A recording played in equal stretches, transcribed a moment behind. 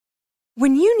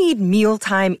When you need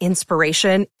mealtime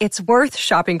inspiration, it's worth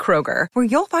shopping Kroger, where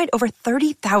you'll find over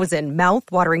 30,000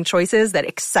 mouth-watering choices that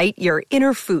excite your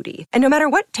inner foodie. And no matter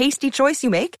what tasty choice you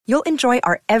make, you'll enjoy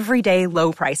our everyday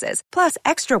low prices, plus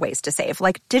extra ways to save,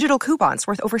 like digital coupons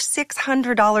worth over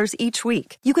 $600 each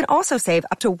week. You can also save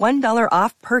up to $1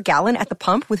 off per gallon at the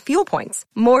pump with fuel points.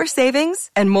 More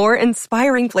savings and more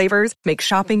inspiring flavors make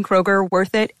shopping Kroger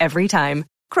worth it every time.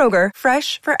 Kroger,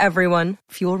 fresh for everyone.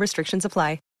 Fuel restrictions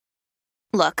apply.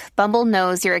 Look, Bumble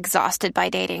knows you're exhausted by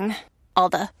dating. All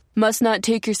the, must not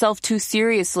take yourself too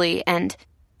seriously, and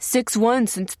 6'1"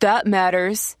 since that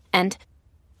matters, and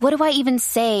what do I even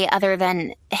say other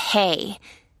than, hey?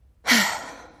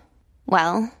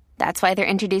 Well, that's why they're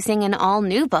introducing an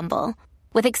all-new Bumble,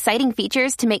 with exciting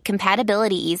features to make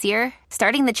compatibility easier,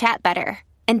 starting the chat better,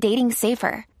 and dating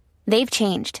safer. They've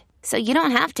changed, so you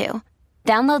don't have to.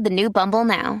 Download the new Bumble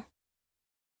now.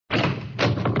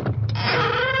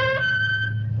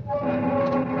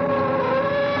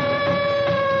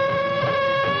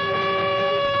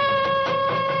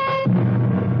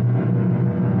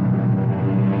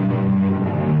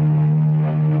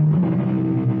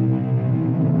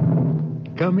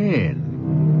 Come in.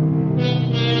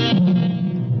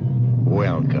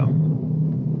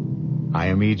 Welcome. I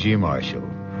am E.G. Marshall.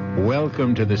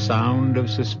 Welcome to the sound of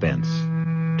suspense,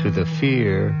 to the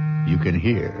fear you can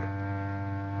hear.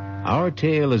 Our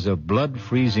tale is a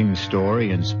blood-freezing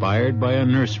story inspired by a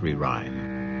nursery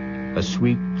rhyme, a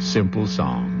sweet, simple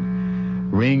song.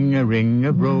 Ring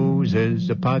of roses,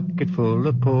 a pocket full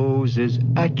of posies.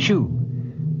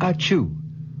 Achoo, achoo,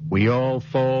 we all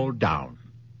fall down.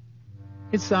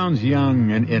 It sounds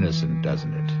young and innocent,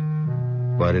 doesn't it?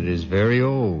 But it is very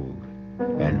old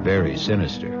and very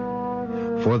sinister.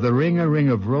 For the ring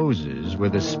of roses were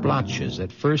the splotches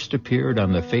that first appeared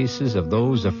on the faces of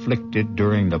those afflicted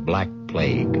during the Black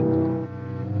Plague.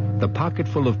 The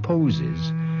pocketful of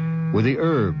posies were the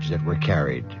herbs that were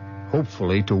carried,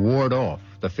 hopefully to ward off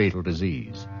the fatal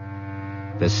disease.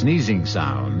 The sneezing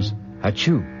sounds,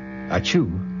 achoo,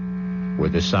 achoo, were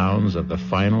the sounds of the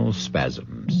final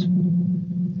spasms.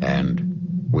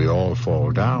 And we all fall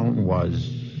down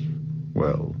was,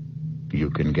 well,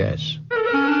 you can guess.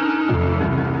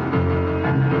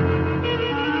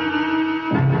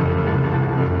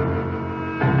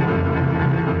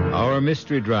 Our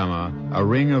mystery drama, A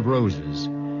Ring of Roses,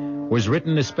 was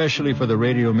written especially for the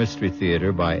Radio Mystery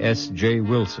Theater by S.J.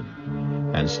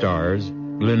 Wilson and stars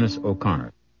Glynis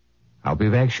O'Connor. I'll be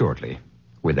back shortly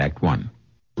with Act One.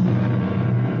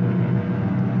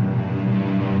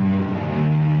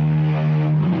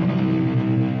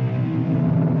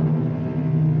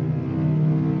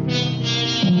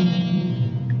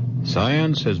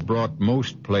 Science has brought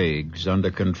most plagues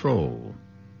under control,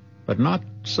 but not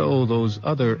so those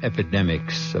other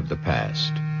epidemics of the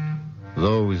past,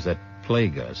 those that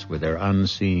plague us with their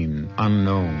unseen,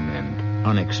 unknown, and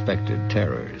unexpected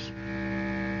terrors.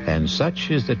 And such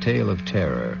is the tale of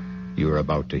terror you are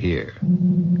about to hear.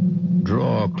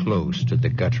 Draw close to the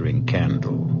guttering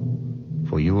candle,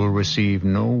 for you will receive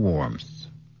no warmth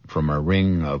from a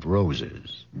ring of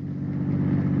roses.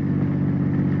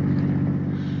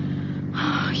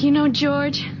 You know,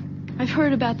 George, I've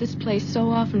heard about this place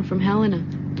so often from Helena.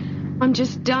 I'm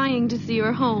just dying to see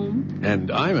her home.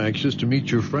 And I'm anxious to meet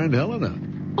your friend Helena.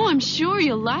 Oh, I'm sure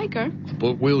you'll like her.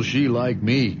 But will she like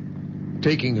me?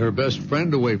 Taking her best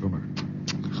friend away from her.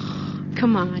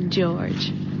 Come on,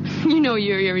 George. You know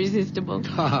you're irresistible.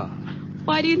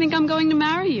 Why do you think I'm going to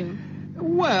marry you?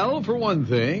 Well, for one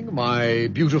thing, my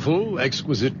beautiful,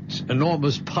 exquisite,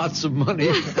 enormous pots of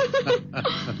money.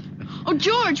 Oh,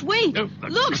 George, wait.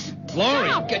 Look.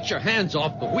 Laurie, get your hands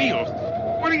off the wheel.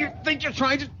 What do you think you're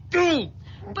trying to do?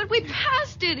 But we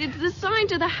passed it. It's the sign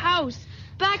to the house.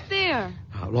 Back there.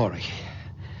 Laurie,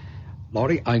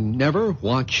 I never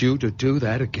want you to do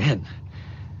that again.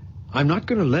 I'm not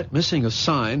going to let missing a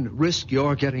sign risk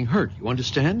your getting hurt. You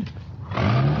understand?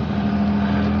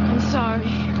 I'm sorry.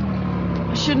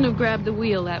 I shouldn't have grabbed the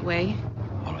wheel that way.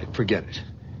 All right, forget it.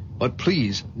 But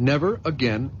please, never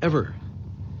again, ever.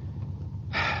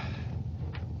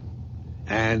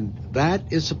 And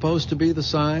that is supposed to be the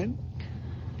sign?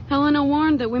 Helena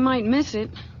warned that we might miss it.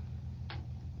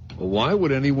 Well, why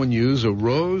would anyone use a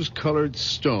rose-colored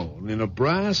stone in a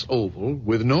brass oval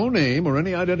with no name or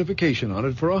any identification on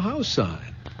it for a house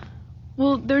sign?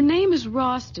 Well, their name is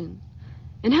Roston.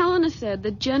 And Helena said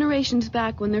that generations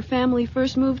back when their family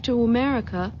first moved to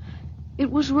America,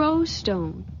 it was rose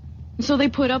stone. And so they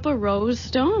put up a rose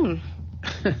stone.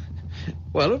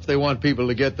 Well, if they want people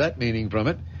to get that meaning from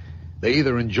it, they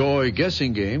either enjoy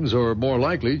guessing games or, more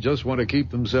likely, just want to keep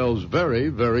themselves very,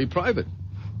 very private.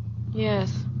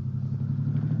 Yes.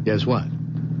 Guess what?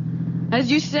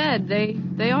 As you said,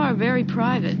 they are very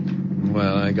private.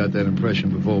 Well, I got that impression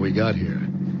before we got here.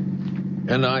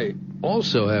 And I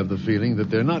also have the feeling that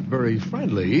they're not very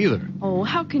friendly either. Oh,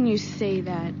 how can you say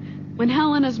that? When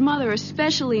Helena's mother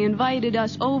especially invited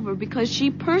us over because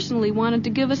she personally wanted to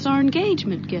give us our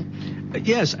engagement gift.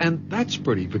 Yes, and that's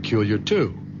pretty peculiar,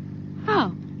 too.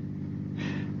 How?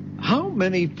 How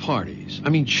many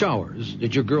showers,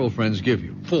 did your girlfriends give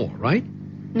you? 4, right?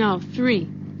 No, 3.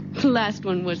 The last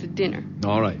one was at dinner.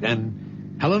 All right,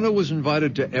 and Helena was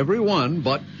invited to every one,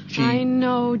 but she... I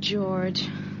know, George.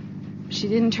 She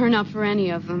didn't turn up for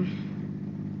any of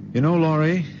them. You know,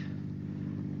 Laurie,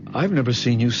 I've never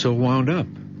seen you so wound up.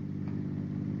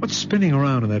 What's spinning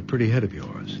around in that pretty head of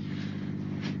yours?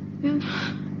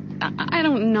 I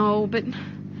don't know, but...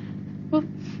 Well,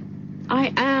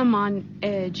 I am on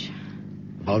edge.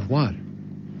 About what?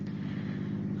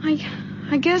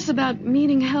 I guess about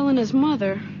meeting Helena's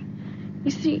mother.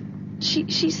 You see,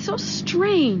 she's so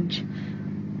strange.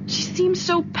 She seems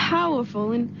so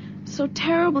powerful and so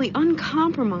terribly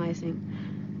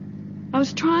uncompromising. I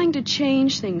was trying to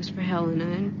change things for Helena,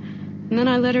 and then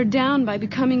I let her down by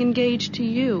becoming engaged to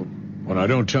you. Well, now,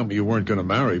 don't tell me you weren't going to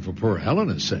marry for poor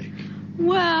Helena's sake.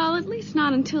 Well, at least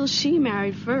not until she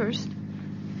married first.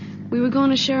 We were going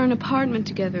to share an apartment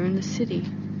together in the city.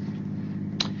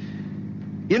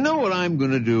 You know what I'm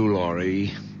going to do,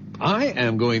 Laurie? I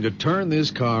am going to turn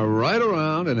this car right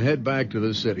around and head back to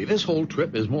the city. This whole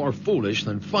trip is more foolish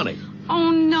than funny.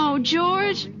 Oh, no,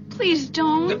 George. Please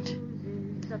don't.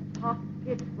 A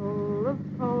pocket full of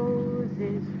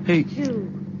posies. Hey,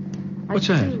 what's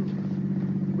that?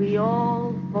 We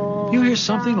all fall You hear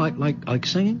something down. like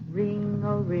singing? Ring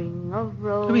a ring of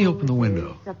roses. Let me open the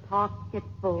window. A pocket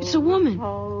full It's a woman of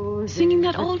posies. singing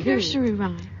that old A two, nursery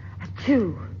rhyme. a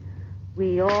two.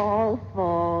 We all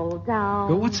fall down.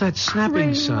 But what's that snapping Ring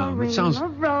a sound? It ring sounds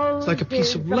of roses. like a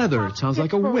piece of leather. It sounds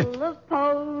like a pocket whip. full of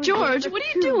posies. George, what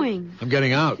are you doing? I'm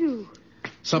getting out. Two.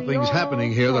 Something's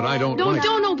happening here that I don't like.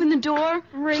 Don't open the door.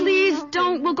 Please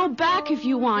don't. We'll go back if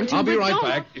you want to. I'll be but right don't.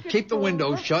 back. Keep the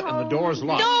window shut and the doors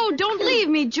locked. No, don't leave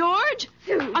me, George.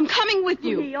 I'm coming with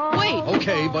you. Wait.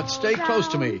 Okay, but stay close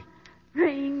to me.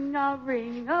 Ring a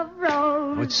ring of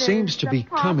roses. It seems to be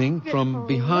coming from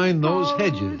behind those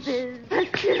hedges.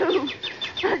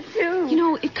 You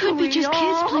know, it could be just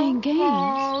kids playing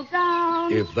games.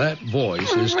 If that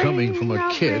voice is coming from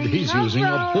a kid, he's using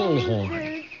a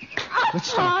bullhorn. Let's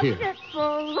stop here.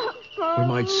 We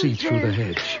might see through the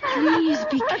hedge. Please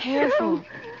be careful.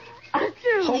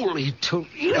 Holy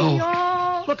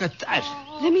Toledo. Look at that.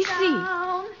 Let me see.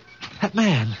 That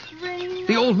man.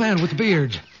 The old man with the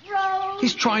beard.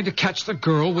 He's trying to catch the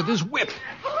girl with his whip.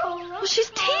 Well,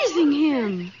 she's teasing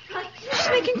him. She's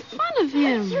making fun of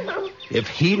him. If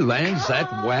he lands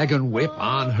that wagon whip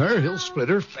on her, he'll split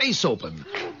her face open.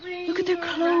 Look at their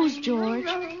clothes, George.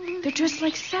 They're dressed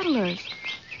like settlers.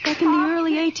 Back in the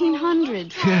early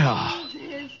 1800s. Yeah.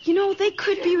 You know, they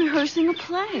could be rehearsing a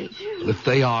play. If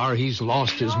they are, he's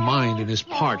lost his mind in his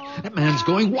part. That man's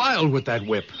going wild with that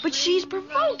whip. But she's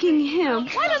provoking him.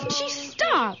 Why doesn't she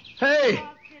stop? Hey!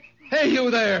 Hey,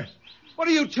 you there! What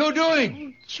are you two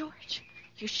doing? Oh, George,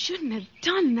 you shouldn't have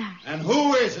done that. And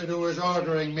who is it who is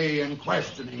ordering me and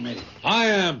questioning me? I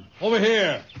am. Over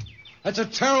here. That's a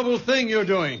terrible thing you're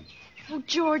doing. Oh,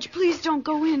 George, please don't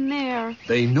go in there.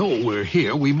 They know we're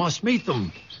here. We must meet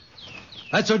them.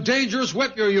 That's a dangerous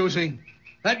whip you're using.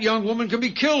 That young woman can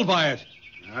be killed by it.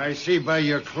 I see by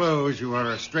your clothes you are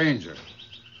a stranger.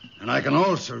 And I can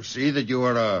also see that you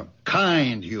are a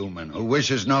kind human who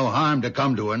wishes no harm to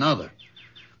come to another.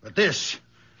 But this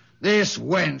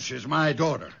wench is my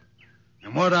daughter.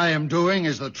 And what I am doing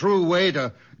is the true way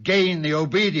to gain the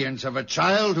obedience of a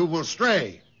child who will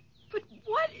stray. But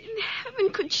what in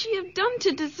heaven could she have done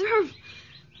to deserve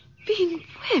being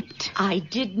whipped? I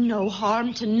did no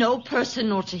harm to no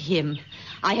person or to him.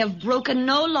 I have broken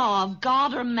no law of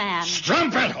God or man.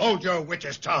 Strumpet, hold your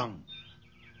witch's tongue.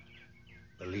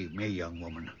 Believe me, young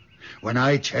woman, when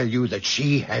I tell you that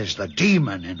she has the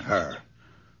demon in her,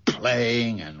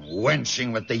 playing and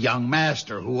wenching with the young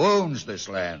master who owns this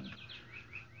land.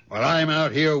 While I'm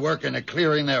out here working at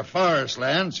clearing their forest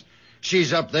lands,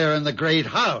 she's up there in the great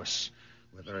house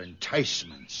with her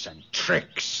enticements and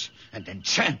tricks and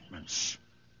enchantments.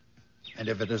 And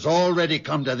if it has already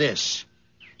come to this,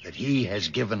 that he has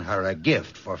given her a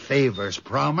gift for favors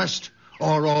promised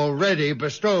or already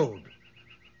bestowed,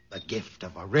 the gift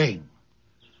of a ring,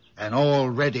 an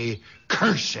already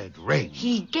cursed ring.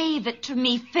 He gave it to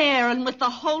me fair and with the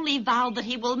holy vow that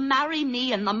he will marry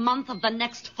me in the month of the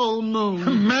next full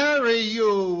moon. Marry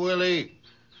you, Willie?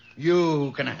 You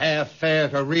who can half fare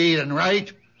to read and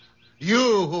write?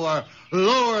 You who are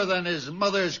lower than his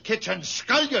mother's kitchen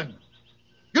scullion.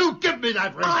 You give me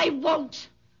that ring. I won't.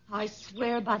 I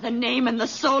swear by the name and the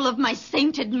soul of my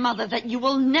sainted mother that you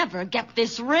will never get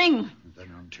this ring.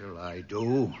 Then until I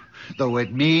do, though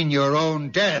it mean your own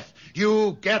death,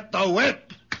 you get the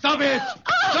whip. Stop it!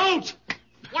 Don't!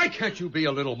 Why can't you be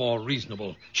a little more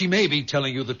reasonable? She may be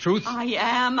telling you the truth. I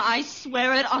am. I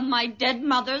swear it on my dead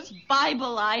mother's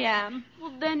Bible, I am.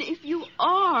 Well, then, if you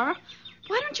are,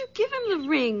 why don't you give him the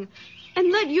ring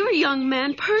and let your young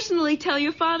man personally tell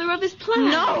your father of his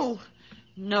plan?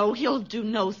 No, he'll do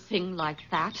no thing like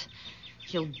that.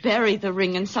 He'll bury the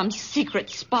ring in some secret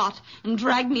spot and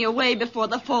drag me away before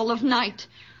the fall of night.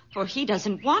 For he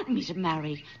doesn't want me to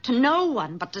marry to no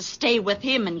one but to stay with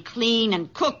him and clean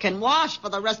and cook and wash for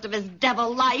the rest of his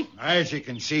devil life. As you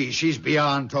can see, she's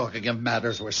beyond talking of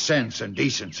matters with sense and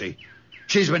decency.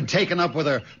 She's been taken up with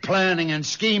her planning and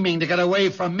scheming to get away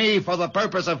from me for the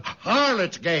purpose of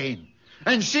harlot's gain.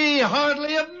 And she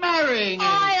hardly of marrying.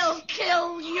 I'll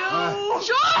kill you.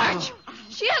 George!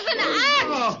 She has an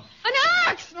axe! An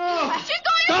axe! She's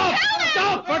going to kill him!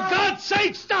 Stop! For God's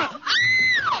sake, stop!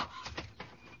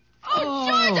 Oh,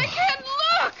 George, I can't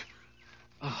look!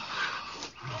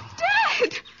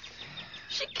 She's dead!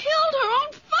 She killed her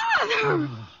own father!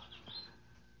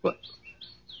 What?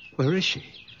 Where is she?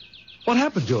 What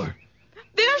happened to her?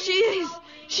 There she is!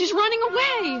 She's running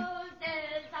away!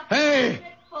 Hey!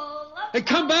 Hey,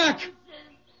 come back!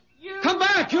 Come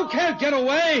back! You can't get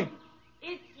away!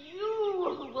 It's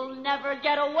you who will never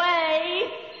get away.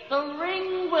 The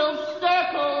ring will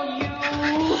circle you.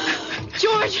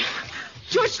 George,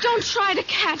 don't try to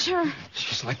catch her.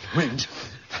 She's like the wind.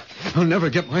 I'll never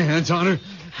get my hands on her.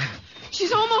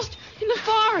 She's almost in the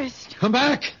forest. Come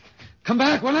back! Come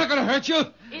back! We're not going to hurt you!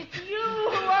 It's you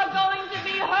who are going to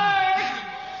be hurt.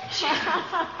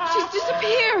 She's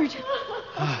disappeared.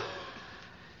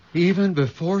 Even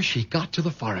before she got to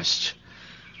the forest.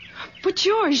 But,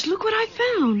 George, look what I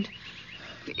found.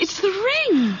 It's the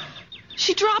ring.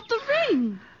 She dropped the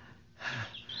ring.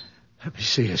 Let me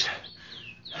see it.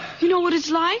 You know what it's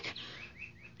like?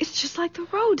 It's just like the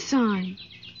road sign.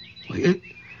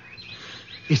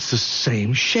 It's the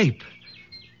same shape.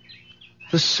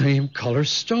 The same color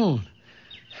stone.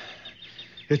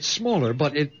 It's smaller,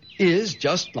 but it is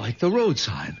just like the road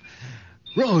sign.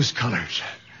 Rose-colored.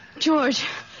 George,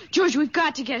 we've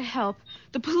got to get help.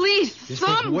 The police,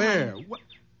 someone. Where?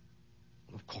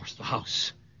 Of course, the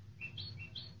house.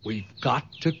 We've got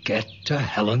to get to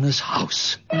Helena's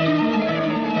house.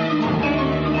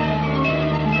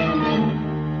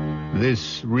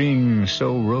 This ring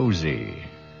so rosy,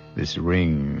 this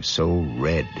ring so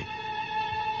red.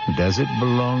 Does it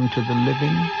belong to the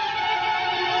living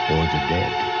or the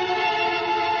dead?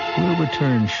 We'll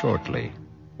return shortly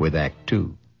with Act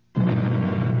 2.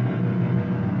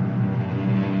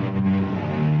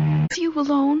 You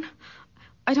alone?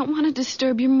 I don't want to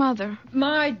disturb your mother.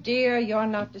 My dear, you're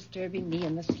not disturbing me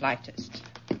in the slightest.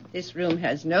 This room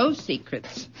has no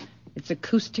secrets. Its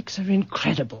acoustics are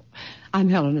incredible. I'm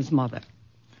Helena's mother.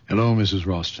 Hello, Mrs.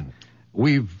 Ralston.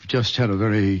 We've just had a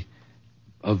very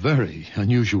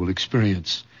unusual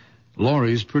experience.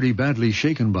 Laurie's pretty badly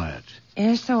shaken by it.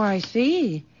 Yes, so I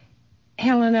see.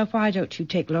 Helena, why don't you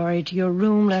take Laurie to your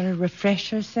room, let her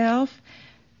refresh herself?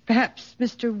 Perhaps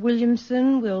Mr.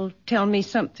 Williamson will tell me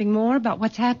something more about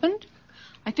what's happened?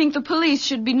 I think the police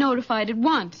should be notified at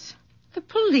once. The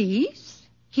police?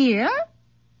 Here?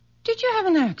 Did you have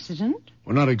an accident?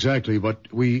 Well, not exactly, but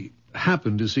we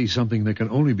happened to see something that can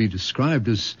only be described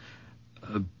as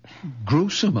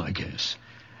gruesome, I guess.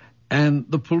 And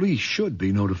the police should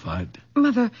be notified.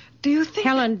 Mother, do you think...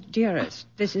 Helen, dearest,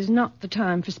 this is not the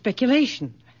time for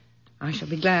speculation. I shall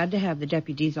be glad to have the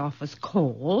deputy's office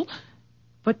call.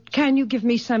 But can you give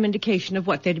me some indication of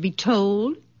what they're to be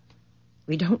told?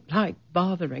 We don't like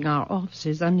bothering our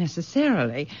officers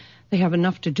unnecessarily. They have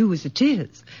enough to do as it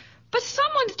is. But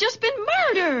someone's just been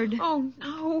murdered. Oh,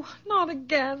 no, not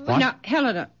again. What? Now,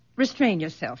 Helena, restrain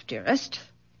yourself, dearest.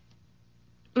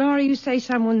 Laurie, you say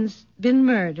someone's been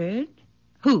murdered?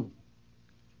 Who?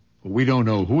 We don't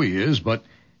know who he is, but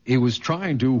he was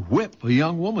trying to whip a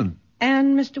young woman.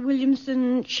 And, Mr.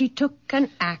 Williamson, she took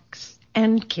an axe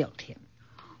and killed him.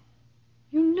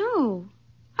 You know.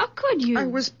 How could you? I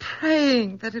was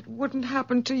praying that it wouldn't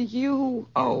happen to you.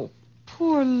 Oh,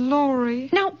 poor Laurie.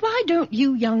 Now, why don't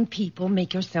you young people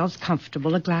make yourselves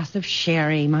comfortable? A glass of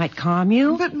sherry might calm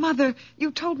you. But, Mother,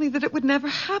 you told me that it would never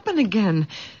happen again.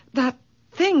 That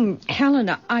thing...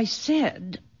 Helena, I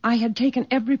said I had taken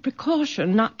every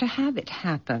precaution not to have it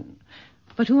happen.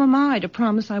 But who am I to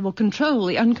promise I will control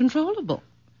the uncontrollable?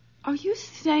 Are you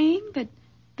saying that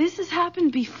This has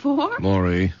happened before?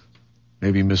 Laurie,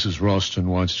 maybe Mrs. Ralston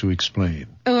wants to explain.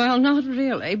 Well, not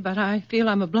really, but I feel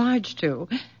I'm obliged to.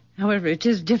 However, it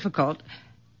is difficult.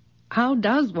 How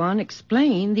does one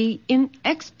explain the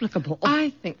inexplicable?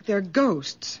 I think they're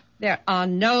ghosts. There are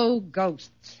no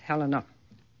ghosts, Helena.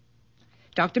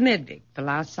 Dr. Medvig, the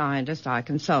last scientist I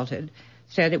consulted,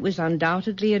 said it was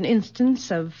undoubtedly an instance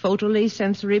of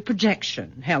photosensory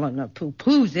projection. Helena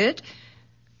pooh-poohs it.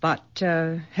 But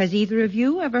has either of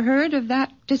you ever heard of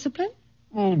that discipline?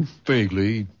 Oh,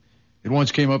 vaguely. It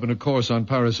once came up in a course on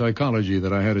parapsychology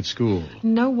that I had at school.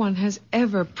 No one has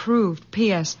ever proved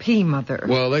PSP, Mother.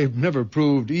 Well, they've never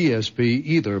proved ESP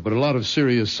either, but a lot of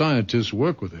serious scientists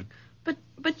work with it.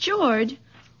 But George,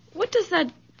 what does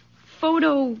that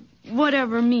photo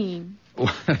whatever mean?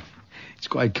 It's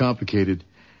quite complicated.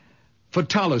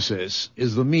 Photolysis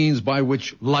is the means by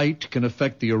which light can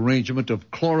affect the arrangement of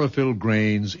chlorophyll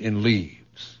grains in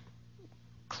leaves.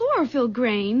 Chlorophyll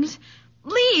grains?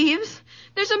 Leaves?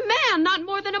 There's a man not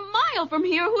more than a mile from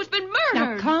here who's been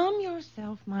murdered. Now, calm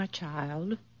yourself, my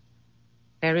child.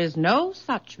 There is no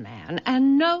such man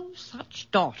and no such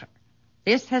daughter.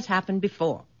 This has happened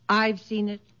before. I've seen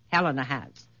it. Helena has.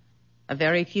 A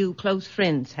very few close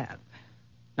friends have.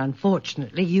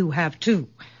 Unfortunately, you have too.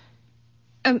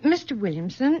 Mr.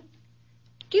 Williamson,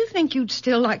 do you think you'd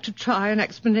still like to try an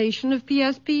explanation of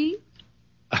PSP?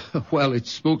 Well, it's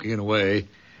spooky in a way.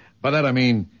 By that I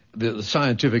mean the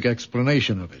scientific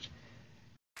explanation of it.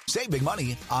 Save big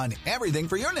money on everything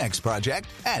for your next project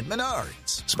at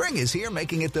Menards. Spring is here,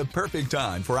 making it the perfect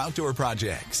time for outdoor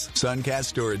projects. Suncast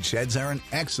storage sheds are an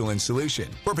excellent solution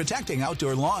for protecting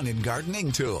outdoor lawn and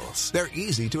gardening tools. They're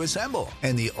easy to assemble,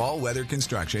 and the all-weather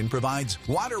construction provides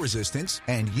water resistance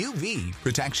and UV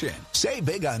protection. Save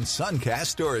big on Suncast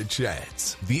storage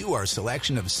sheds. View our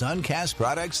selection of Suncast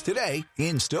products today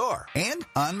in store and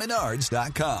on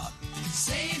Menards.com.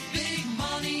 Save big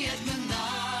money at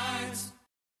Menards.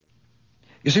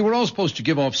 You see, we're all supposed to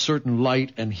give off certain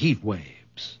light and heat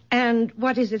waves. And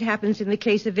what is it happens in the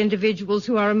case of individuals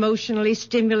who are emotionally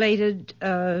stimulated,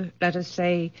 let us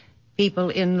say,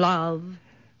 people in love?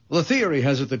 Well, the theory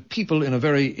has it that people in a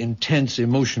very intense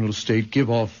emotional state give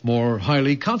off more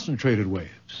highly concentrated waves.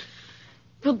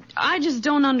 Well, I just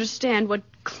don't understand what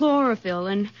chlorophyll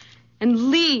and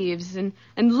leaves and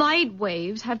light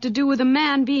waves have to do with a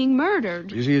man being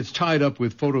murdered. You see, it's tied up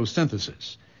with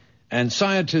photosynthesis. And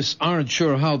scientists aren't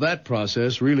sure how that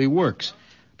process really works.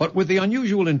 But with the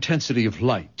unusual intensity of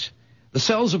light, the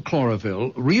cells of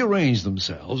chlorophyll rearrange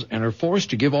themselves and are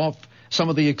forced to give off some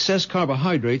of the excess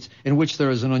carbohydrates in which there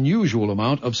is an unusual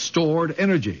amount of stored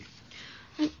energy.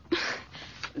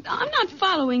 I'm not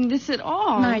following this at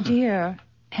all. My dear,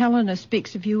 Helena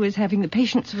speaks of you as having the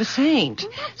patience of a saint.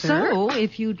 So,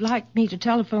 if you'd like me to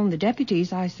telephone the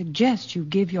deputies, I suggest you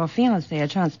give your fiancé a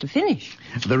chance to finish.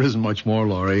 There isn't much more,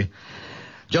 Laurie.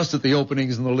 Just at the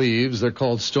openings in the leaves, they're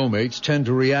called stomates, tend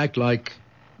to react like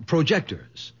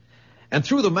projectors. And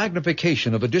through the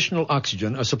magnification of additional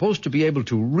oxygen are supposed to be able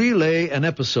to relay an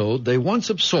episode they once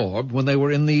absorbed when they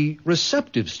were in the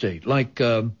receptive state, like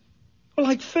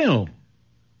film.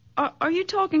 Are you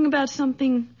talking about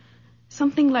something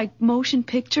like motion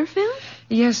picture film?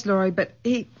 Yes, Laurie, but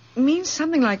he means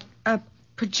something like a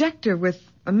projector with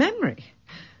a memory.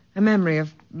 A memory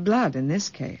of blood in this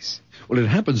case. Well, it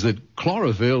happens that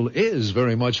chlorophyll is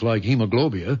very much like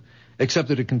hemoglobia, except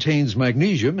that it contains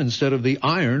magnesium instead of the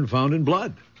iron found in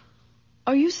blood.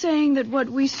 Are you saying that what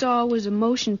we saw was a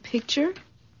motion picture?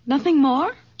 Nothing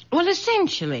more? Well,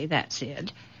 essentially, that's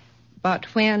it.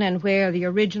 But when and where the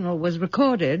original was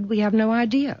recorded, we have no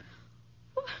idea.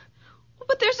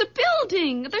 But there's a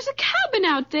building. There's a cabin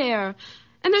out there.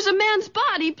 And there's a man's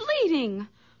body bleeding.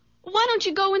 Why don't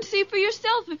you go and see for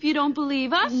yourself if you don't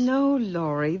believe us? No,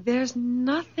 Laurie, there's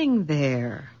nothing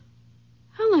there.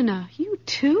 Helena, you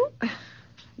too?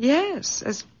 Yes,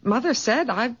 as Mother said,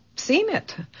 I've seen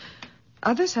it.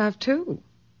 Others have too.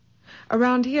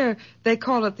 Around here, they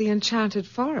call it the Enchanted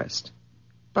Forest.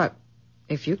 But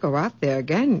if you go out there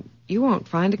again, you won't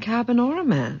find a cabin or a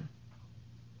man.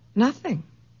 Nothing.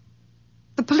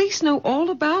 The police know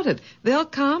all about it. They'll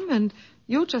come and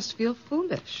you'll just feel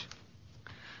foolish.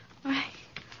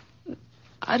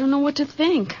 I don't know what to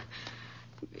think.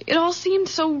 It all seemed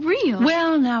so real.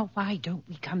 Well, now, why don't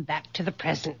we come back to the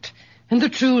present and the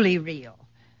truly real?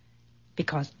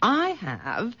 Because I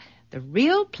have the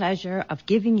real pleasure of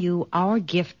giving you our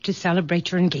gift to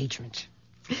celebrate your engagement.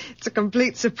 It's a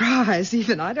complete surprise.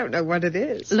 Even I don't know what it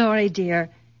is. Laurie, dear,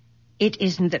 it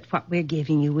isn't that what we're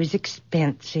giving you is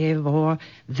expensive or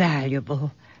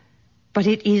valuable, but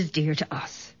it is dear to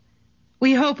us.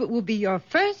 We hope it will be your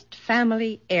first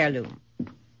family heirloom.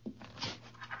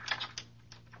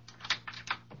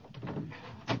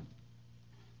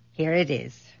 Here it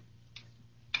is.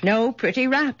 No pretty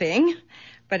wrapping,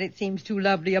 but it seems too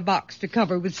lovely a box to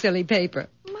cover with silly paper.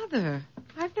 Mother,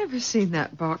 I've never seen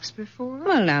that box before.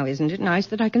 Well, now, isn't it nice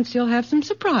that I can still have some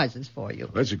surprises for you?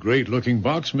 That's a great-looking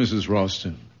box, Mrs.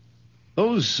 Ralston.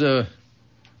 Those are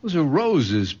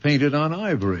roses painted on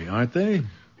ivory, aren't they?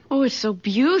 Oh, it's so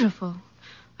beautiful.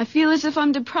 I feel as if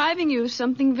I'm depriving you of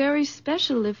something very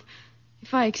special if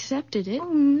I accepted it. Oh,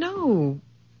 no.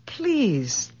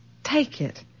 Please, take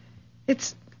it.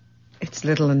 It's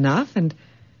little enough, and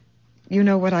you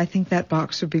know what I think that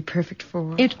box would be perfect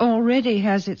for? It already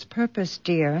has its purpose,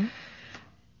 dear.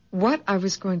 What I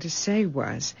was going to say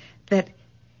was that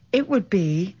it would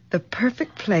be the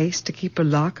perfect place to keep a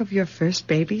lock of your first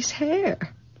baby's hair.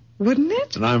 Wouldn't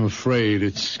it? And I'm afraid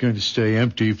it's going to stay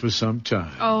empty for some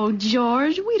time. Oh,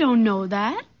 George, we don't know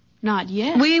that. Not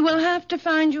yet. We will have to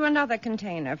find you another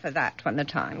container for that when the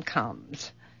time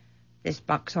comes. This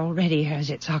box already has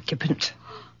its occupant.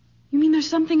 You mean there's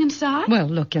something inside? Well,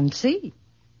 look and see.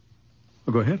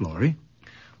 Well, go ahead, Laurie.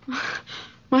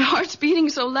 My heart's beating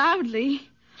so loudly.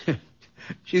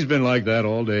 She's been like that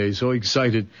all day, so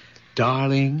excited.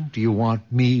 Darling, do you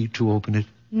want me to open it?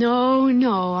 No,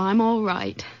 I'm all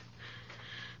right.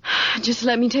 Just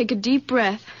let me take a deep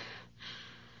breath.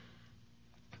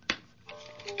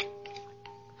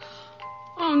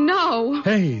 Oh, no.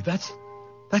 Hey, that's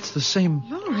the same...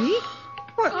 Laurie?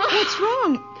 What's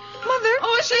wrong? Mother?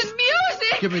 Oh, it's this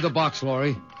music! Give me the box,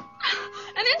 Laurie.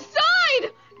 And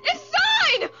inside!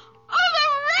 Oh, the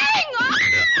ring!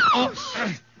 Oh,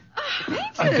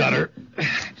 I've got her.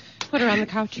 Put her on the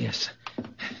couch. Yes.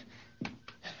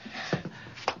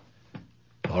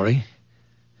 Laurie?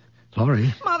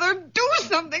 Mother, do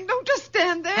something. Don't just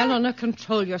stand there. Helena,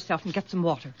 control yourself and get some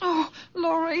water. Oh,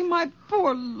 Laurie, my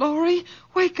poor Laurie.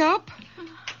 Wake up.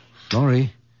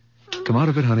 Laurie, come out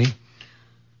of it, honey.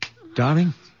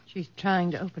 Darling? She's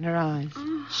trying to open her eyes.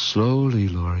 Slowly,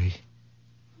 Laurie.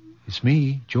 It's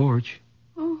me, George.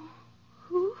 Oh,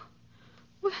 who?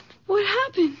 What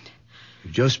happened?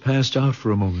 You just passed out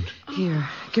for a moment. Here,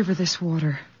 give her this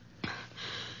water.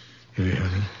 Here,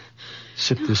 honey.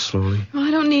 Sip this slowly. Oh,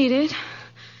 I don't need it.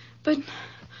 But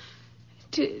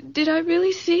did I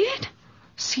really see it?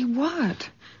 See what?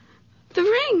 The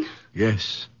ring.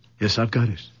 Yes, I've got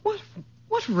it.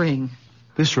 What ring?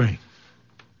 This ring.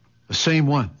 The same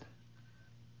one.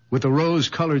 With the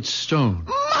rose-colored stone.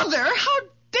 Mother, how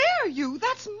dare you?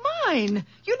 That's mine.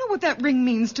 You know what that ring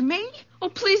means to me. Oh,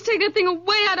 please take that thing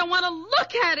away. I don't want to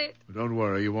look at it. Don't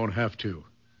worry, you won't have to.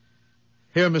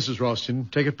 Here, Mrs. Ralston,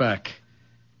 take it back.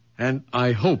 And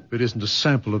I hope it isn't a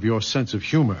sample of your sense of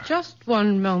humor. Just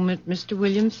one moment, Mr.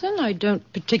 Williamson. I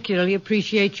don't particularly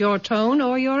appreciate your tone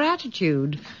or your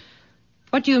attitude.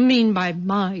 What do you mean by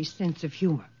my sense of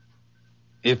humor?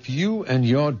 If you and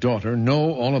your daughter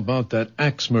know all about that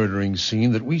axe-murdering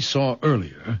scene that we saw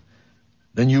earlier,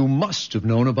 then you must have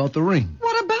known about the ring.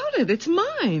 What about it? It's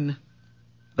mine.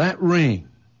 That ring.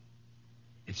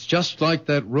 It's just like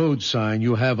that road sign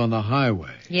you have on the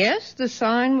highway. Yes, the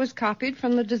sign was copied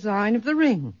from the design of the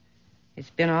ring. It's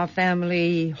been our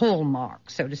family hallmark,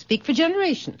 so to speak, for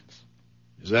generations.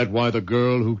 Is that why the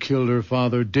girl who killed her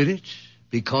father did it?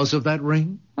 Because of that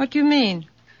ring? What do you mean?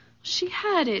 She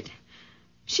had it.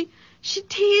 She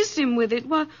teased him with it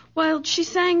while she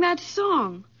sang that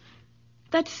song.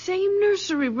 That same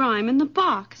nursery rhyme in the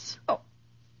box.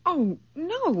 Oh,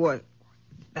 no.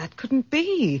 That couldn't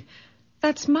be.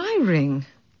 That's my ring.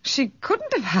 She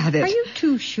couldn't have had it. Are you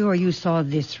too sure you saw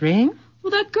this ring?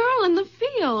 Well, that girl in the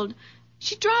field.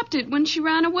 She dropped it when she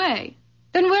ran away.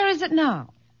 Then where is it now?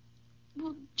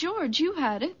 Well, George, you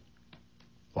had it.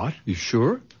 What? You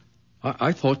sure?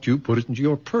 I thought you put it into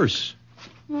your purse.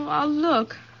 Well, I'll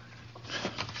look.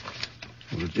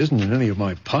 Well, it isn't in any of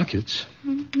my pockets.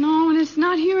 No, and it's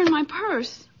not here in my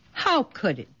purse. How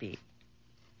could it be?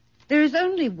 There is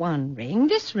only one ring,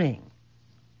 this ring.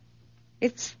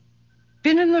 It's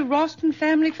been in the Ralston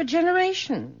family for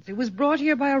generations. It was brought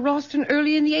here by a Ralston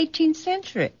early in the 18th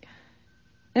century.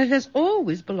 And it has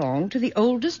always belonged to the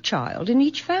oldest child in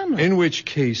each family. In which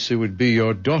case it would be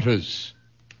your daughter's,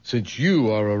 since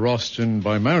you are a Ralston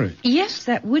by marriage. Yes,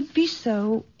 that would be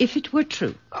so if it were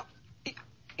true.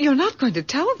 You're not going to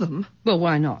tell them? Well,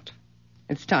 why not?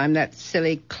 It's time that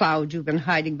silly cloud you've been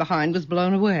hiding behind was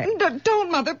blown away.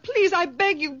 Don't, Mother. Please, I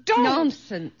beg you, don't.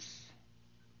 Nonsense.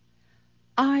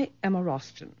 I am a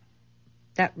Ralston.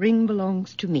 That ring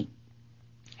belongs to me.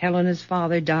 Helena's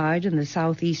father died in the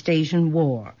Southeast Asian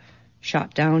War.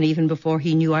 Shot down even before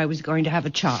he knew I was going to have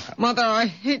a child. Mother, I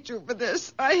hate you for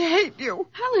this. I hate you.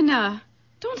 Helena,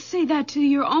 don't say that to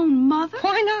your own mother.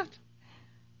 Why not?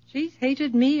 She's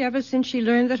hated me ever since she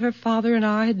learned that her father and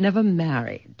I had never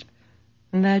married.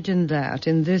 Imagine that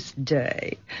in this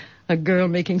day. A girl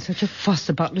making such a fuss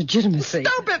about legitimacy.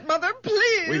 Stop it, Mother,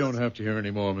 please. We don't have to hear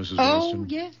any more, Mrs. Oh,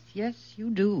 Ralston. yes, you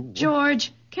do.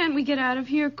 George, can't we get out of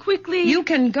here quickly? You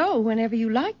can go whenever you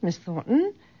like, Miss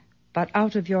Thornton. But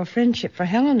out of your friendship for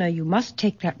Helena, you must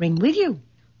take that ring with you.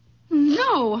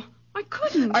 No, I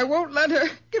couldn't. I won't let her.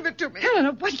 Give it to me.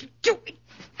 Helena, what are you doing?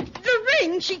 The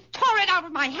ring! She tore it out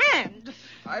of my hand.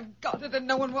 I've got it, and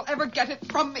no one will ever get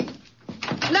it from me.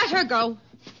 Let her go.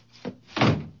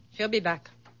 She'll be back.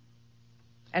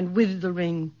 And with the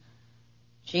ring.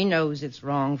 She knows it's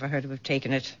wrong for her to have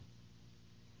taken it.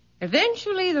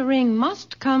 Eventually, the ring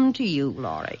must come to you,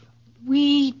 Laurie.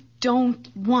 We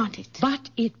don't want it. But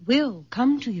it will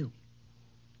come to you.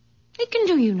 It can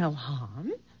do you no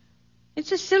harm.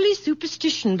 It's a silly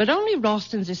superstition, but only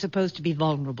Rostons are supposed to be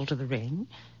vulnerable to the ring.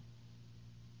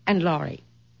 And, Laurie,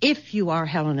 if you are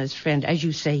Helena's friend, as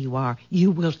you say you are,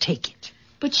 you will take it.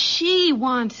 But she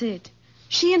wants it.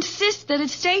 She insists that it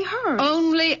stay hers.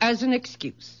 Only as an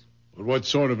excuse. But what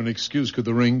sort of an excuse could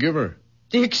the ring give her?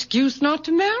 The excuse not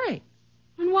to marry.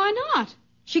 And why not?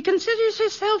 She considers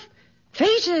herself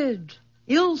fated,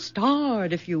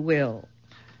 ill-starred, if you will.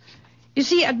 You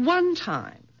see, at one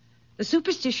time, the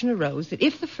superstition arose that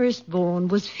if the firstborn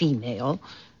was female,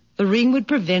 the ring would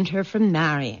prevent her from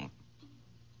marrying.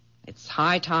 It's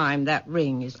high time that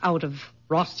ring is out of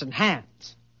Ralston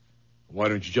hands. Why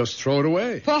don't you just throw it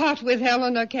away? What, with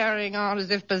Helena carrying on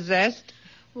as if possessed?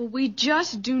 Well, we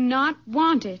just do not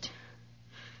want it.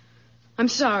 I'm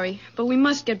sorry, but we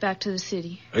must get back to the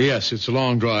city. Yes, it's a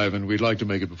long drive, and we'd like to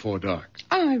make it before dark.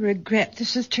 I regret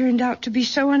this has turned out to be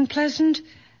so unpleasant,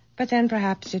 but then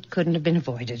perhaps it couldn't have been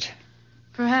avoided.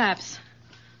 Perhaps.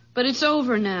 But it's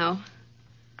over now.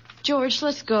 George,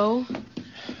 let's go.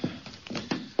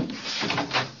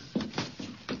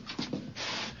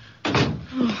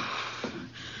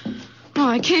 Oh,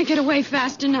 I can't get away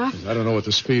fast enough. I don't know what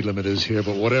the speed limit is here,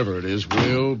 but whatever it is,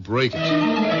 we'll break it.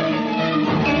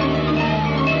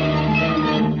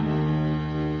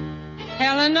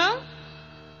 Helena,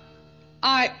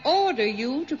 I order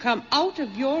you to come out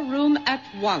of your room at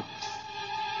once.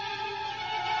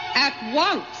 At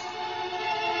once.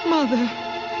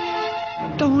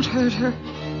 Mother, don't hurt her.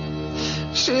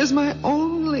 She is my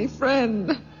only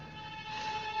friend.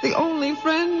 The only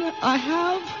friend I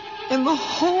have in the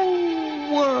whole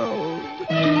world.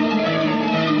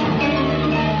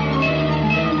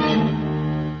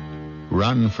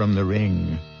 Run from the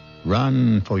ring.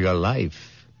 Run for your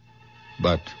life.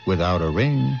 But without a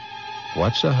ring,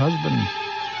 what's a husband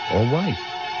or wife?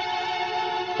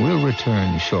 We'll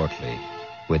return shortly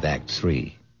with Act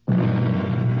 3.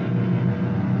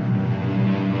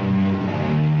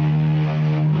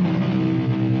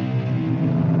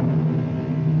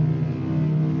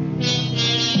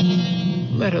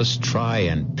 Let us try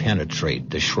and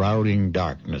penetrate the shrouding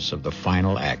darkness of the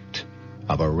final act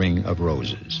of A Ring of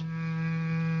Roses.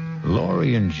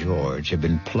 Laurie and George have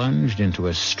been plunged into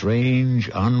a strange,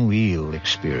 unreal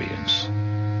experience.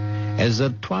 As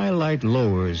the twilight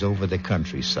lowers over the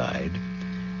countryside,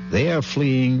 they are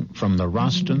fleeing from the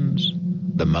Rostons,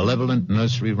 the malevolent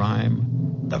nursery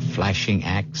rhyme, the flashing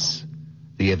axe,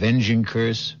 the avenging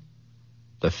curse,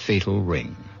 the fatal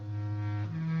ring.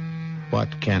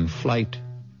 What can flight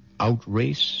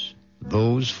outrace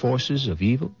those forces of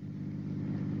evil?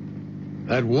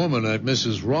 That woman, that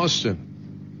Mrs.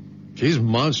 Ralston, she's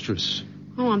monstrous.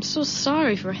 Oh, I'm so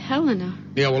sorry for Helena.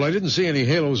 Yeah, well, I didn't see any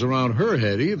halos around her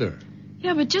head either.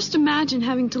 Yeah, but just imagine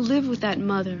having to live with that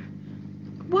mother.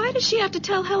 Why does she have to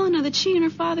tell Helena that she and her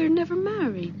father had never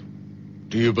married?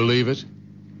 Do you believe it?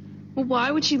 Well, why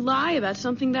would she lie about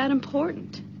something that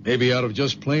important? Maybe out of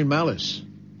just plain malice.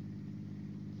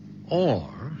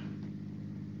 Or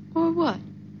what?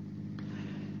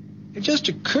 it just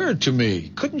occurred to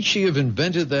me, couldn't she have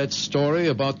invented that story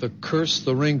about the curse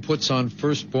the ring puts on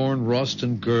firstborn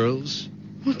Ralston girls?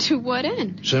 Well, to what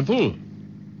end? Simple.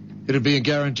 It'd be a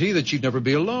guarantee that she'd never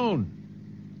be alone.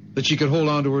 That she could hold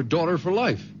on to her daughter for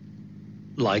life.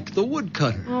 Like the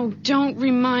woodcutter. Oh, don't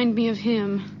remind me of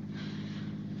him.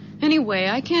 Anyway,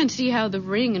 I can't see how the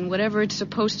ring and whatever it's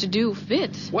supposed to do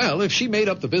fits. Well, if she made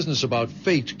up the business about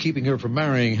fate keeping her from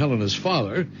marrying Helena's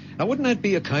father, now wouldn't that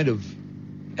be a kind of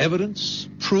evidence,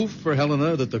 proof for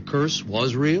Helena that the curse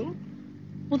was real?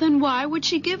 Well, then why would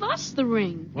she give us the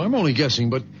ring? Well, I'm only guessing,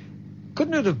 but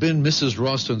couldn't it have been Mrs.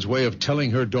 Ralston's way of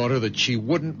telling her daughter that she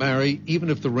wouldn't marry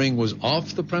even if the ring was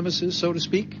off the premises, so to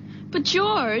speak? But,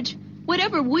 George,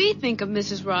 whatever we think of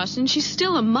Mrs. Ralston, she's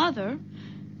still a mother.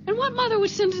 And what mother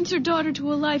would sentence her daughter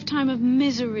to a lifetime of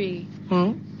misery?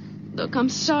 Huh? Look, I'm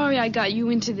sorry I got you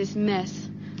into this mess.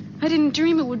 I didn't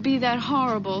dream it would be that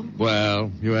horrible.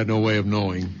 Well, you had no way of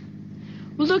knowing.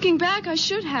 Well, looking back, I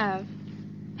should have.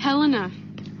 Helena,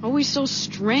 always so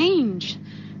strange,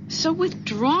 so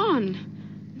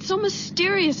withdrawn, so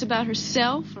mysterious about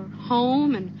herself, her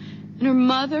home, and her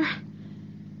mother.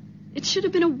 It should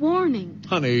have been a warning.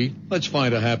 Honey, let's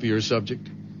find a happier subject.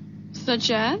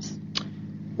 Such as?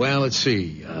 Well, let's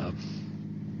see.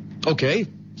 Okay,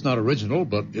 it's not original,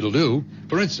 but it'll do.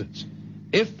 For instance,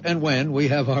 if and when we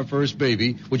have our first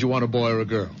baby, would you want a boy or a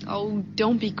girl? Oh,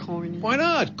 don't be corny. Why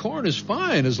not? Corn is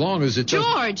fine as long as it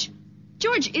doesn't... George!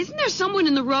 George, isn't there someone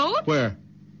in the road? Where?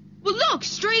 Well, look,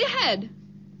 straight ahead.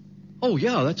 Oh,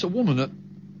 yeah, that's a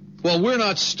woman. Well, we're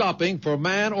not stopping for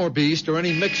man or beast or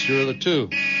any mixture of the two.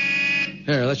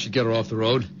 There, that should get her off the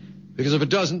road. Because if it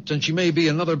doesn't, then she may be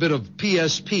another bit of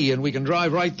PSP and we can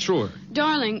drive right through her.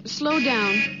 Darling, slow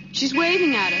down. She's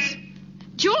waving at us.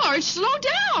 George, slow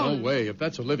down. No way. If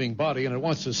that's a living body and it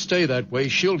wants to stay that way,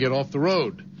 she'll get off the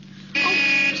road.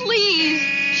 Oh, please.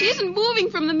 She isn't moving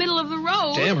from the middle of the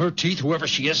road. Damn her teeth, whoever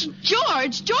she is.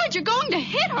 George, you're going to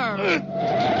hit her.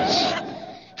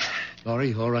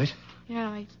 Laurie, all right? Yeah,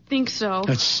 I think so.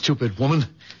 That stupid woman.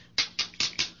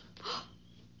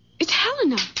 It's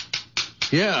Helena.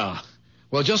 Yeah.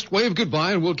 Well, just wave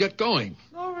goodbye and we'll get going.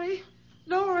 Laurie,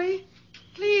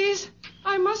 please,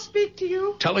 I must speak to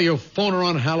you. Tell her you'll phone her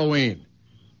on Halloween.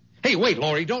 Hey, wait,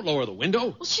 Laurie, don't lower the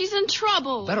window. Well, she's in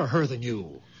trouble. Better her than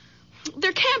you.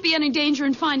 There can't be any danger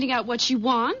in finding out what she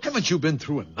wants. Haven't you been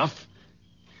through enough?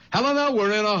 Helena,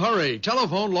 we're in a hurry.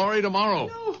 Telephone Laurie tomorrow.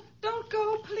 No, don't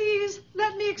go, please.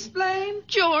 Let me explain.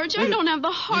 George, I don't have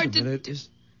the heart Wait a minute.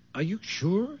 Are you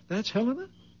sure that's Helena?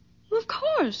 Well, of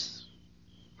course.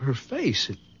 Her face,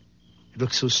 it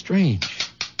looks so strange.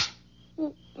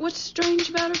 Well, what's strange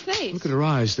about her face? Look at her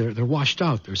eyes. They're washed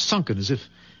out. They're sunken as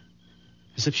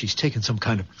if she's taken some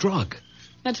kind of drug.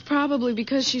 That's probably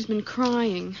because she's been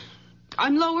crying.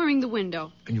 I'm lowering the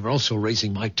window. And you're also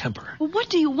raising my temper. Well, what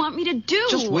do you want me to do?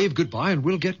 Just wave goodbye and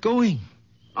we'll get going.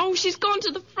 Oh, she's gone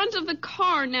to the front of the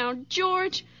car now,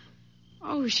 George.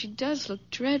 Oh, she does look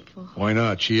dreadful. Why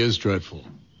not? She is dreadful.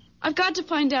 I've got to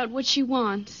find out what she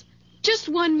wants. Just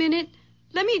 1 minute.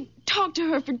 Let me talk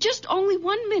to her for just only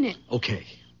 1 minute. Okay.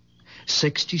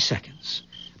 60 seconds.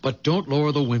 But don't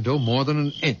lower the window more than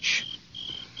an inch.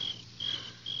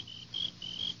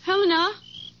 Helena?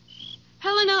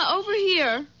 Helena, over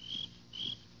here.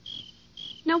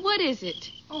 Now, what is it?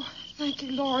 Oh, thank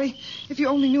you, Laurie. If you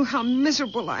only knew how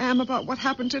miserable I am about what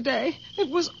happened today.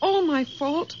 It was all my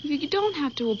fault. You don't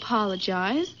have to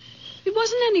apologize. It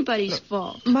wasn't anybody's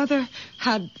fault. Mother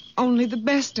had only the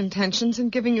best intentions in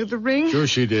giving you the ring. Sure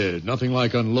she did. Nothing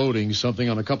like unloading something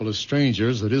on a couple of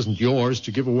strangers that isn't yours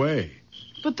to give away.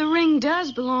 But the ring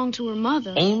does belong to her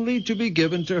mother. Only to be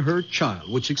given to her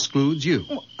child, which excludes you.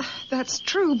 Well, that's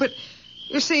true, but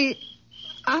you see,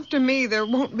 after me, there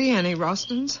won't be any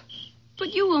Rostons.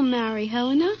 But you will marry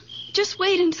Helena. Just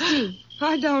wait and see.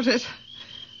 I doubt it.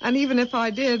 And even if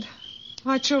I did,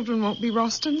 my children won't be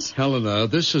Rostons. Helena,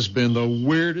 this has been the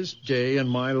weirdest day in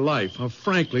my life.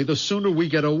 Frankly, the sooner we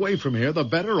get away from here, the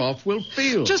better off we'll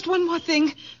feel. Just one more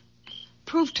thing.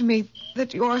 Prove to me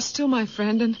that you are still my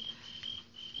friend, and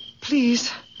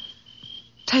please,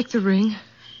 take the ring.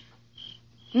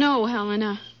 No,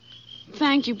 Helena.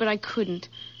 Thank you, but I couldn't.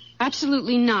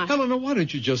 Absolutely not. Helena, why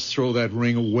don't you just throw that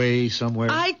ring away somewhere?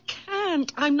 I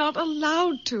can't. I'm not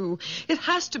allowed to. It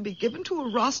has to be given to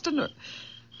a Roston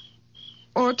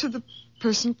or to the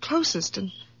person closest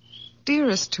and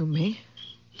dearest to me.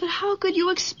 But how could you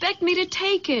expect me to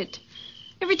take it?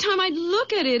 Every time I'd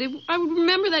look at it, I would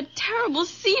remember that terrible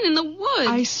scene in the woods.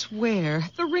 I swear,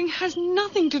 the ring has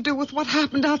nothing to do with what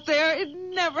happened out there. It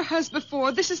never has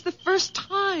before. This is the first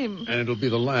time. And it'll be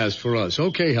the last for us.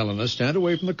 Okay, Helena, stand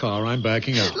away from the car. I'm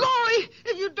backing up. Laurie,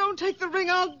 if you don't take the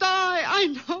ring, I'll die. I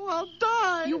know I'll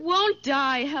die. You won't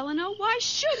die, Helena. Why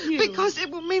should you? Because it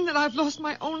will mean that I've lost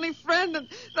my only friend and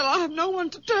that I'll have no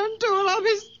one to turn to, and I'll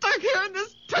be stuck here in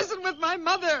this prison with my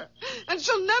mother. And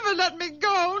she'll never let me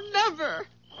go. Never.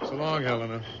 So long,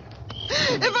 Helena.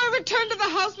 If I return to the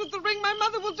house with the ring, my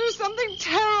mother will do something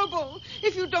terrible.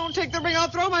 If you don't take the ring, I'll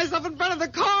throw myself in front of the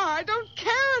car. I don't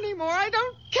care anymore. I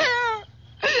don't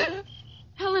care.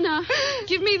 Helena,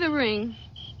 give me the ring.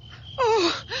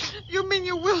 Oh, you mean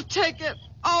you will take it?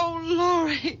 Oh,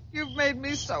 Laurie, you've made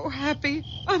me so happy.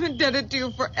 I'm indebted to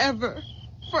you forever.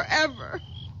 Forever.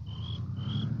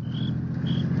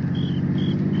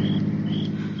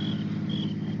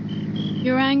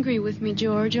 You're angry with me,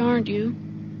 George, aren't you?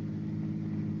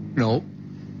 No.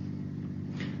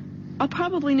 I'll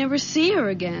probably never see her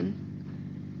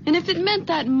again. And if it meant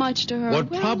that much to her, What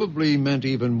well, probably meant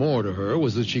even more to her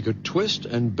was that she could twist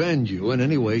and bend you in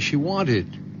any way she wanted.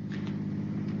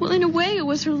 Well, in a way, it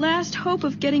was her last hope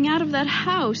of getting out of that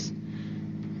house.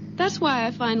 That's why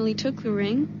I finally took the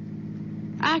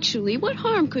ring. Actually, what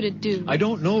harm could it do? I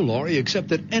don't know, Laurie, except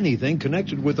that anything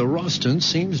connected with the Rostons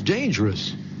seems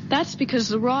dangerous. That's because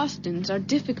the Rostons are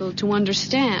difficult to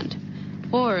understand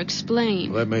or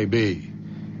explain. Well, that may be.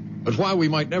 But while we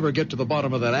might never get to the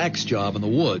bottom of that axe job in the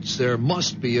woods, there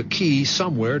must be a key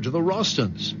somewhere to the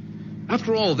Rostons.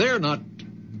 After all, they're not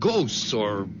ghosts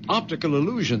or optical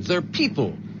illusions. They're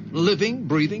people, living,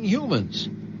 breathing humans.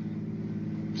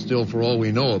 Still, for all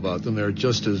we know about them, they're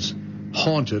just as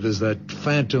haunted as that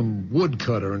phantom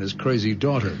woodcutter and his crazy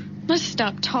daughter. Let's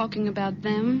stop talking about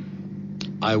them.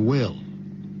 I will,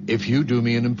 if you do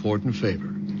me an important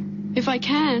favor. If I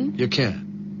can. You can.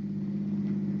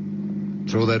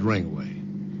 Throw that ring away.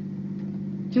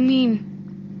 You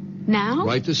mean now?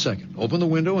 Right this second. Open the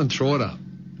window and throw it out.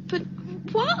 But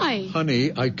why?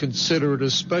 Honey, I'd consider it a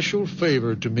special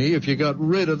favor to me if you got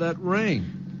rid of that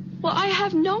ring. Well, I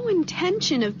have no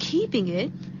intention of keeping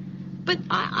it. But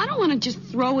I don't want to just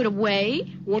throw it away.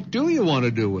 What do you want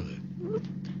to do with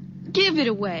it? Give it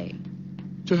away.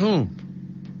 To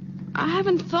whom? I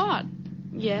haven't thought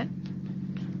yet.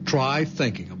 Try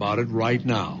thinking about it right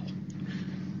now.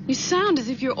 You sound as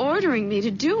if you're ordering me to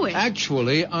do it.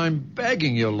 Actually, I'm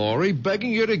begging you, Laurie,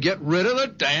 begging you to get rid of the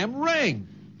damn ring.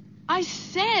 I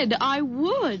said I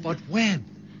would. But when?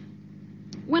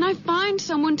 When I find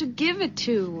someone to give it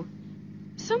to.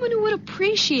 Someone who would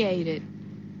appreciate it.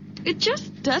 It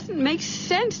just doesn't make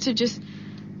sense to just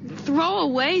throw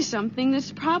away something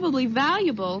that's probably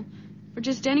valuable for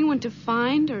just anyone to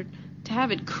find or to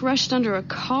have it crushed under a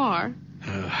car.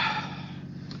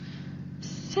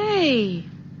 Say,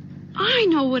 I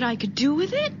know what I could do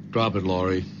with it. Drop it,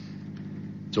 Laurie.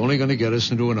 It's only going to get us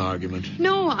into an argument.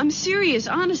 No, I'm serious,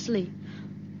 honestly.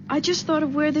 I just thought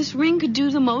of where this ring could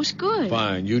do the most good.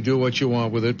 Fine, you do what you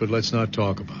want with it, but let's not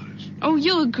talk about it. Oh,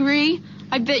 you'll agree?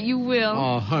 I bet you will.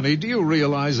 Oh, honey, do you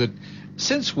realize that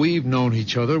since we've known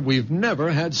each other, we've never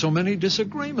had so many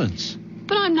disagreements?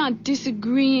 But I'm not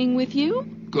disagreeing with you.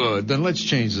 Good, then let's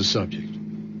change the subject.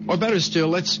 Or better still,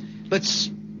 let's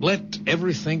let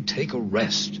everything take a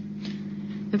rest.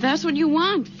 If that's what you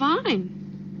want, fine.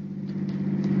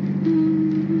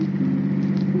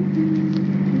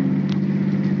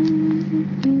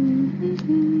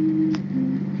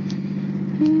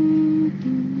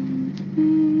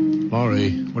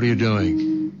 Laurie, what are you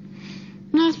doing?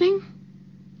 Nothing.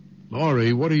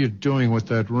 Laurie, what are you doing with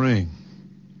that ring?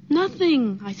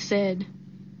 Nothing, I said.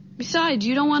 Besides,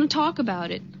 you don't want to talk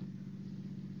about it.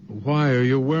 Why are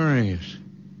you wearing it?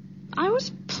 I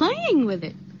was playing with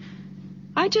it.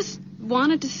 I just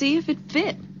wanted to see if it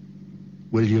fit.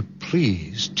 Will you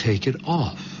please take it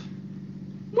off?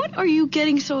 What are you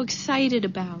getting so excited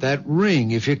about? That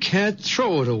ring, if you can't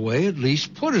throw it away, at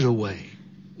least put it away.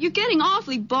 You're getting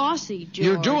awfully bossy, George.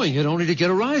 You're doing it only to get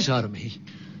a rise out of me.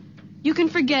 You can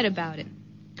forget about it.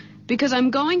 Because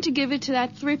I'm going to give it to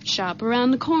that thrift shop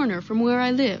around the corner from where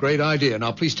I live. Great idea.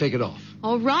 Now, please take it off.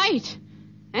 All right.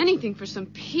 Anything for some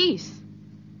peace.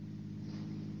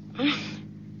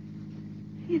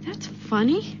 Hey, that's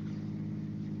funny.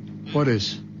 What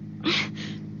is?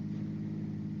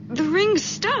 The ring's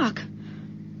stuck.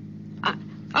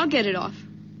 I'll get it off.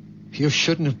 You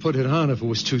shouldn't have put it on if it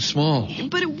was too small.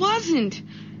 But it wasn't.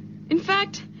 In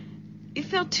fact, it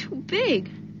felt too big.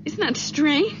 Isn't that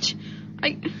strange?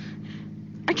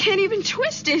 I can't even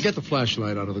twist it. Get the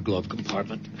flashlight out of the glove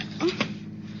compartment.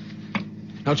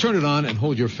 Now turn it on and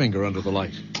hold your finger under the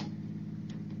light.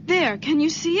 There, can you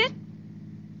see it?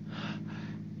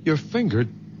 Your finger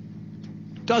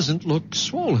doesn't look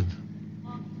swollen.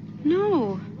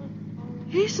 No,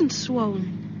 it isn't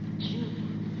swollen.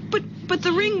 But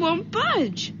the ring won't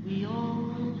budge.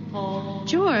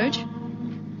 George,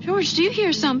 do you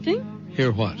hear something?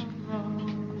 Hear what?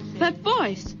 That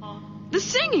voice. The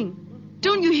singing.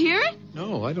 Don't you hear it?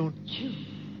 No, I don't.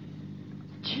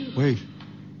 Wait.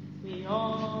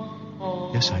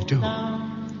 Yes, I do.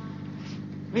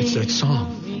 It's that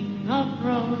song.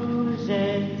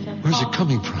 Where's it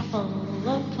coming from?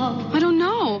 I don't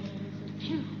know.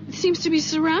 It seems to be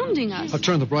surrounding us. I'll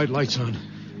turn the bright lights on.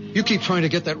 You keep trying to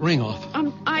get that ring off.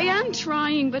 I am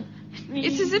trying, but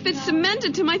it's as if it's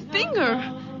cemented to my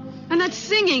finger. And that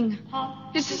singing.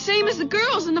 It's the same as the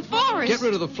girls in the forest. Get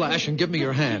rid of the flash and give me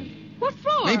your hand. What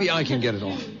for? Maybe I can get it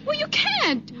off. Well, you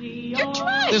can't. You're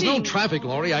driving. There's no traffic,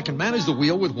 Laurie. I can manage the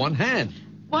wheel with one hand.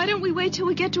 Why don't we wait till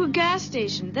we get to a gas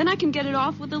station? Then I can get it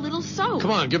off with a little soap.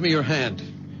 Come on, give me your hand.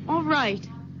 All right.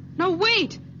 No,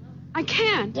 wait. I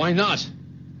can't. Why not?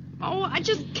 Oh, I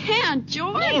just can't,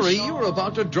 George. Laurie, you were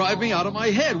about to drive me out of my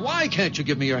head. Why can't you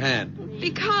give me your hand?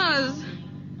 Because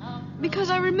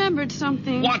I remembered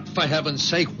something. What, for heaven's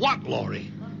sake? What,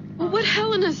 Laurie? Well, what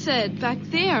Helena said back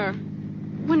there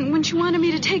when she wanted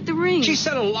me to take the ring. She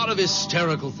said a lot of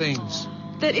hysterical things.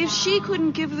 That if she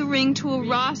couldn't give the ring to a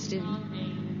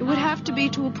Roston, it would have to be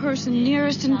to a person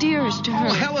nearest and dearest to her.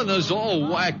 Oh, Helena's all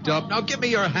whacked up. Now give me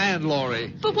your hand,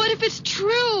 Laurie. But what if it's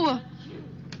true?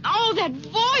 Oh, that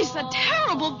voice, that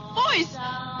terrible voice.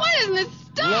 Why doesn't it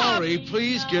stop? Laurie,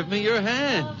 please give me your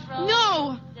hand.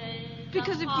 No.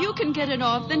 Because if you can get it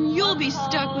off, then you'll be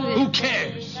stuck with it. Who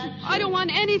cares? I don't want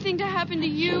anything to happen to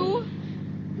you.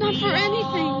 Not for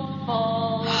anything.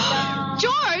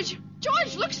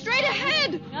 George, look straight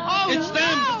ahead. Oh, it's no.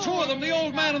 them, the two of them, the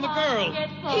old man and the girl.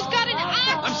 He's got an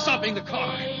axe. I'm stopping the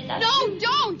car. No,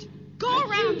 don't. Go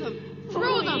around them.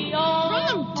 Through them. Run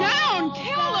them down.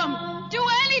 Kill them. Do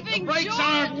anything, The brakes George.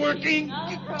 aren't working.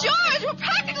 George, we're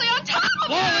practically on top of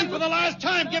Laurie, them. for the last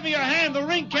time, give me your hand. The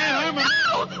ring can't harm him.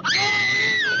 No.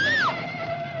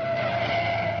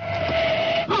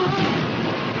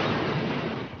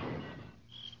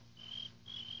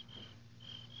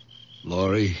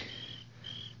 Laurie,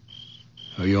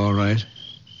 are you all right?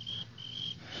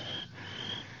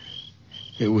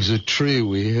 It was a tree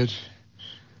we hit.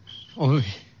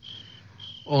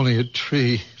 Only a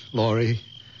tree, Laurie.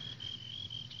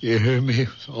 You hear me? It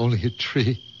was only a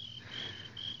tree.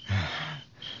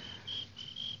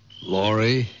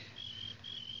 Laurie,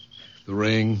 the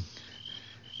ring.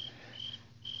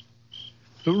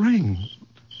 The ring.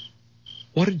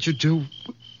 What did you do?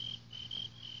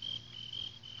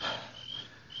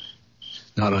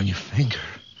 It's not on your finger.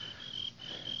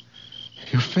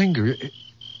 Your finger.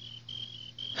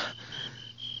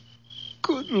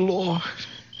 Good Lord.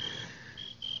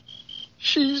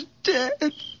 She's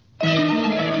dead.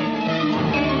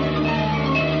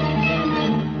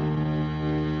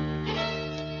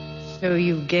 So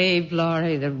you gave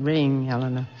Laurie the ring,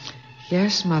 Helena.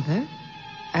 Yes, Mother,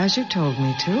 as you told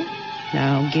me to.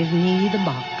 Now give me the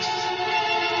box,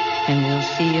 and we'll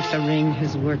see if the ring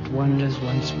has worked wonders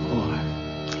once more.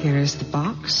 Here is the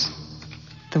box.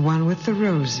 The one with the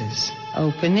roses.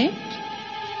 Open it.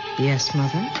 Yes,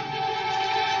 Mother.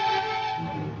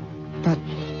 But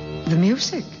the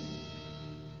music.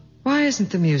 Why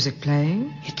isn't the music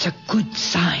playing? It's a good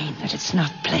sign that it's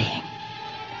not playing.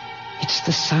 It's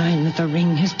the sign that the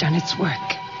ring has done its work.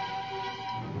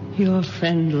 Your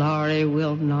friend Laurie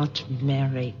will not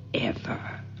marry ever.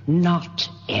 Not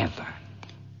ever.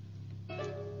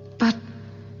 But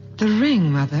the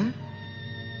ring, Mother.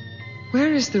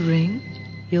 Where is the ring?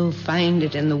 You'll find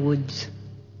it in the woods.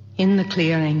 In the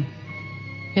clearing.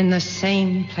 In the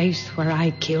same place where I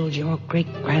killed your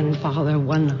great-grandfather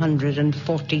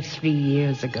 143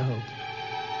 years ago.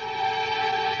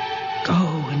 Go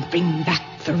and bring back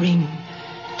the ring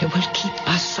that will keep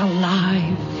us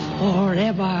alive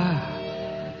forever.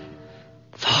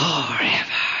 Forever.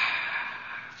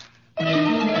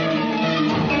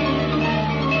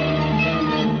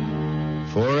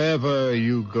 Forever,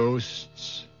 you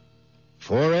ghosts.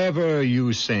 Forever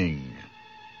you sing.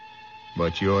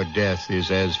 But your death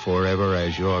is as forever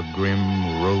as your grim,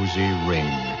 rosy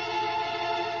ring.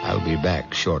 I'll be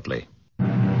back shortly.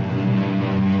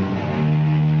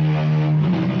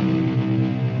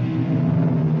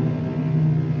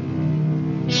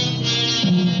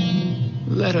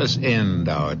 Let us end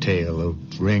our tale of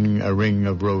A Ring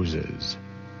of Roses.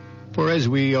 For as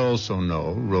we also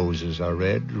know, roses are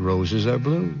red, roses are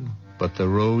blue. But the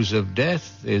rose of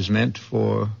death is meant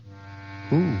for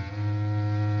who?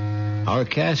 Our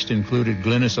cast included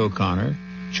Glynis O'Connor,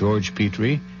 George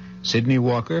Petrie, Sidney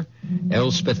Walker,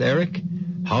 Elspeth Eric,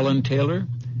 Holland Taylor,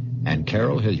 and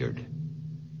Carol Hilliard.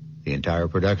 The entire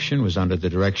production was under the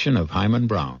direction of Hyman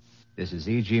Brown. This is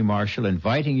E.G. Marshall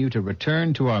inviting you to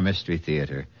return to our Mystery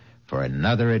Theater for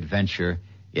another adventure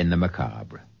in the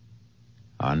macabre.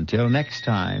 Until next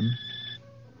time,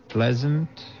 pleasant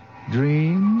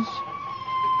dreams.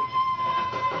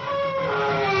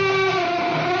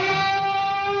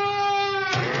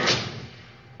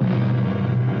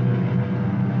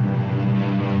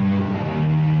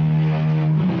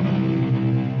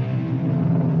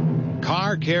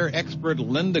 Car care expert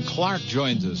Linda Clark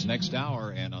joins us next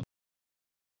hour. And on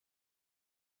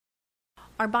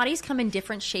Our bodies come in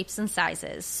different shapes and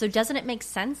sizes, so doesn't it make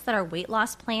sense that our weight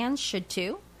loss plans should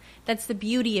too? That's the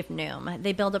beauty of Noom.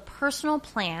 They build a personal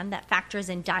plan that factors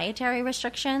in dietary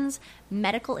restrictions,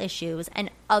 medical issues,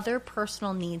 and other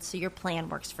personal needs so your plan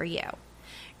works for you.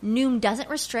 Noom doesn't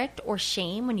restrict or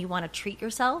shame when you want to treat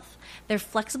yourself. Their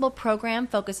flexible program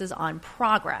focuses on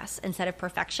progress instead of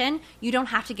perfection. You don't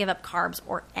have to give up carbs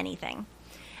or anything.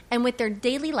 And with their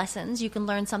daily lessons, you can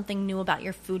learn something new about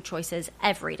your food choices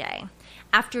every day.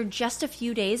 After just a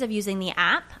few days of using the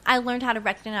app, I learned how to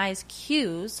recognize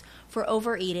cues for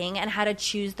overeating and how to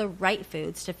choose the right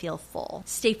foods to feel full.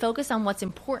 Stay focused on what's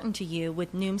important to you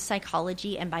with Noom's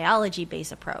psychology and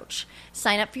biology-based approach.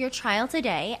 Sign up for your trial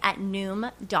today at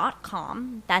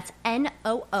Noom.com. That's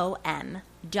Noom.com.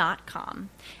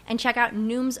 And check out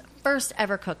Noom's first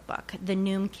ever cookbook, The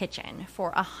Noom Kitchen,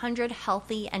 for 100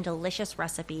 healthy and delicious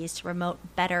recipes to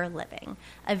promote better living.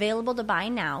 Available to buy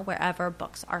now wherever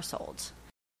books are sold.